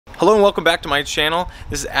Hello and welcome back to my channel.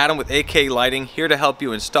 This is Adam with AK Lighting, here to help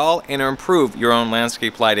you install and improve your own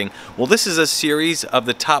landscape lighting. Well, this is a series of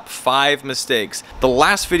the top 5 mistakes. The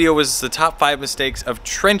last video was the top 5 mistakes of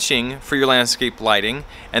trenching for your landscape lighting,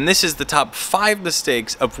 and this is the top 5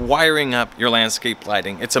 mistakes of wiring up your landscape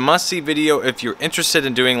lighting. It's a must-see video if you're interested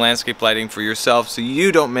in doing landscape lighting for yourself so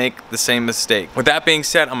you don't make the same mistake. With that being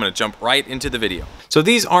said, I'm going to jump right into the video. So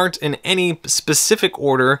these aren't in any specific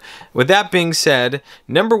order. With that being said,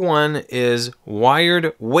 number 1 is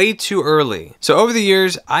wired way too early. So over the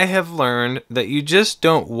years, I have learned that you just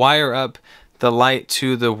don't wire up the light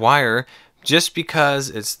to the wire just because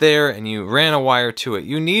it's there and you ran a wire to it.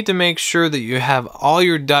 You need to make sure that you have all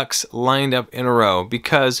your ducks lined up in a row,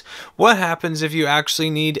 because what happens if you actually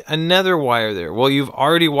need another wire there? Well, you've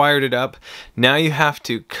already wired it up. Now you have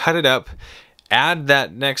to cut it up, add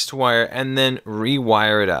that next wire, and then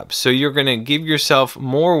rewire it up. So you're going to give yourself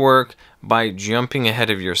more work by jumping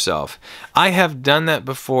ahead of yourself. I have done that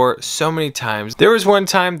before so many times. There was one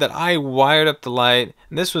time that I wired up the light,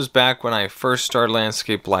 and this was back when I first started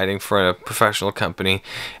landscape lighting for a professional company,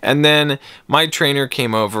 and then my trainer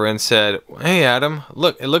came over and said, "Hey Adam,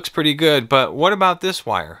 look, it looks pretty good, but what about this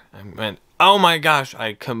wire?" I went, "Oh my gosh,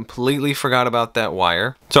 I completely forgot about that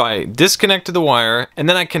wire." So I disconnected the wire, and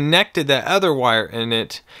then I connected that other wire in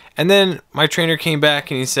it, and then my trainer came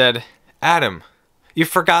back and he said, "Adam, you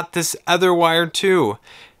forgot this other wire too."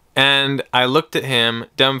 And I looked at him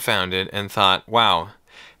dumbfounded and thought, wow,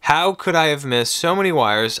 how could I have missed so many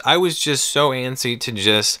wires? I was just so antsy to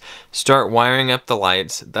just start wiring up the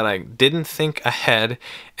lights that I didn't think ahead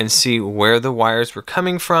and see where the wires were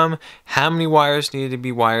coming from, how many wires needed to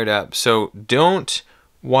be wired up. So don't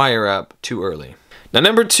wire up too early. Now,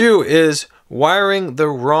 number 2 is wiring the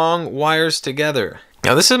wrong wires together.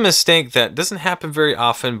 Now, this is a mistake that doesn't happen very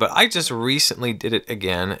often, but I just recently did it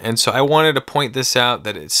again, and so I wanted to point this out,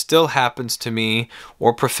 that it still happens to me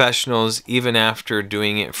or professionals even after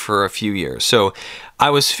doing it for a few years. So I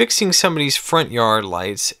was fixing somebody's front yard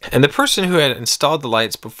lights, and the person who had installed the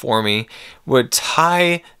lights before me would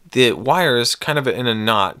tie the wires kind of in a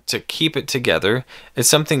knot to keep it together. It's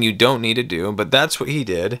something you don't need to do, but that's what he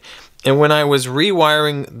did. And when I was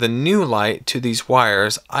rewiring the new light to these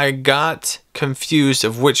wires, I got confused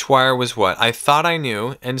of which wire was what. I thought I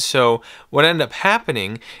knew, and so what ended up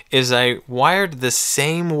happening is I wired the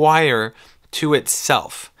same wire to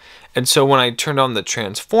itself. And so when I turned on the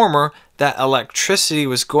transformer, that electricity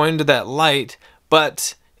was going to that light,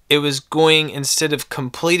 but it was going, instead of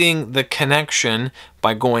completing the connection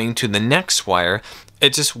by going to the next wire,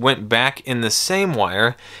 it just went back in the same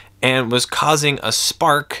wire and was causing a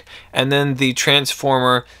spark, and then the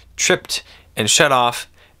transformer tripped and shut off,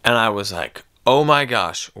 and I was like, oh my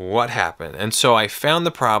gosh, what happened? And so I found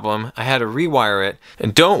the problem, I had to rewire it.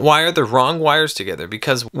 And don't wire the wrong wires together,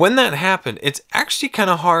 because when that happened, it's actually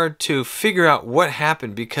kind of hard to figure out what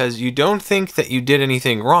happened, because you don't think that you did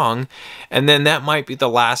anything wrong, and then that might be the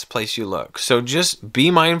last place you look. So just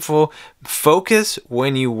be mindful, focus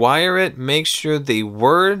when you wire it, make sure the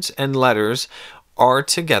words and letters are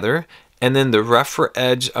together, and then the rougher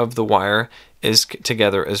edge of the wire is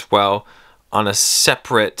together as well on a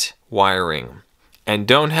separate wiring. And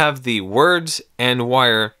don't have the words and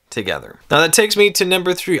wire together. Now that takes me to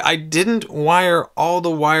number 3. I didn't wire all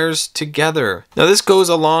the wires together. Now this goes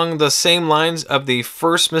along the same lines of the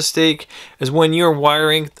first mistake, as when you're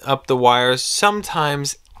wiring up the wires,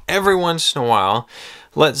 sometimes every once in a while,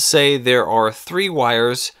 let's say there are 3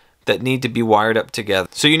 wires that need to be wired up together.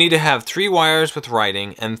 So you need to have 3 wires with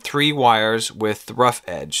writing and 3 wires with the rough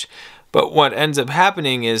edge. But what ends up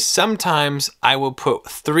happening is sometimes I will put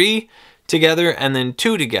 3 together and then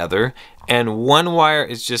 2 together, and 1 wire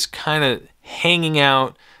is just kind of hanging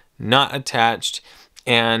out, not attached,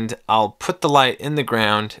 and I'll put the light in the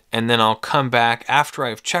ground, and then I'll come back after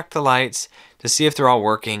I've checked the lights to see if they're all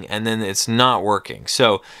working, and then it's not working.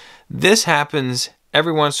 So this happens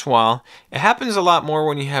every once in a while. It happens a lot more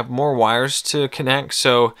when you have more wires to connect.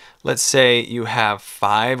 So let's say you have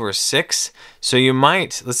 5 or 6. So you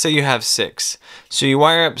might, let's say you have 6. So you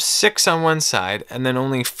wire up 6 on one side and then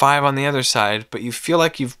only 5 on the other side, but you feel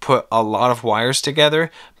like you've put a lot of wires together,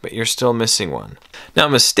 but you're still missing one. Now,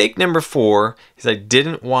 mistake number 4 is I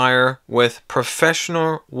didn't wire with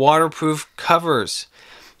professional waterproof covers.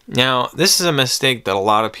 Now, this is a mistake that a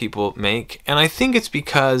lot of people make, and I think it's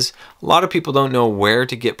because a lot of people don't know where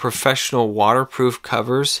to get professional waterproof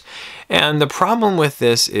covers. And the problem with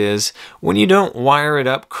this is when you don't wire it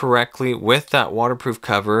up correctly with that waterproof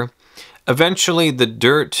cover, eventually the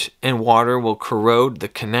dirt and water will corrode the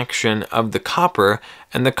connection of the copper,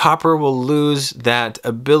 and the copper will lose that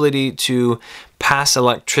ability to pass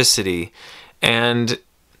electricity. And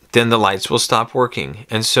then the lights will stop working.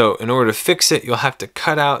 And so in order to fix it, you'll have to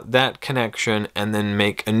cut out that connection and then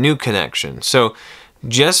make a new connection. So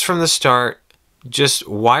just from the start, just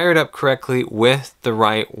wire it up correctly with the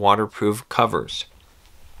right waterproof covers.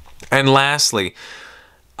 And lastly,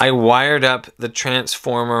 I wired up the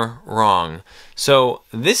transformer wrong. So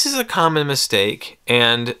this is a common mistake,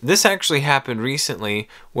 and this actually happened recently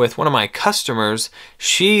with one of my customers.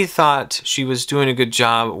 She thought she was doing a good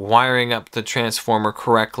job wiring up the transformer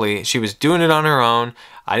correctly. She was doing it on her own.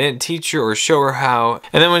 I didn't teach her or show her how.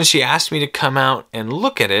 And then when she asked me to come out and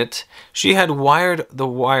look at it, she had wired the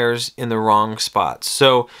wires in the wrong spots.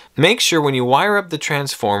 So make sure when you wire up the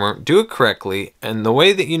transformer, do it correctly. And the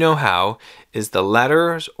way that you know how is the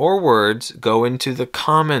letters or words go into the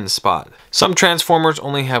common spot. Some transformers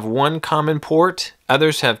only have one common port,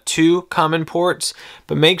 others have two common ports,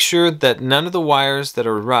 but make sure that none of the wires that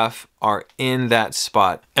are rough are in that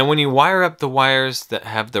spot. And when you wire up the wires that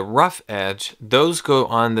have the rough edge, those go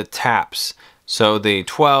on the taps. So the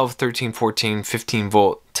 12, 13, 14, 15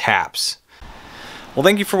 volt taps. Well,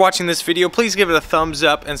 thank you for watching this video. Please give it a thumbs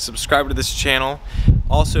up and subscribe to this channel.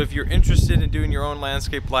 Also, if you're interested in doing your own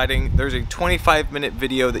landscape lighting, there's a 25-minute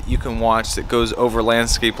video that you can watch that goes over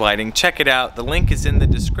landscape lighting. Check it out. The link is in the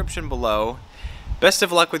description below. Best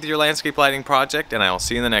of luck with your landscape lighting project, and I'll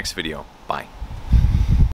see you in the next video. Bye.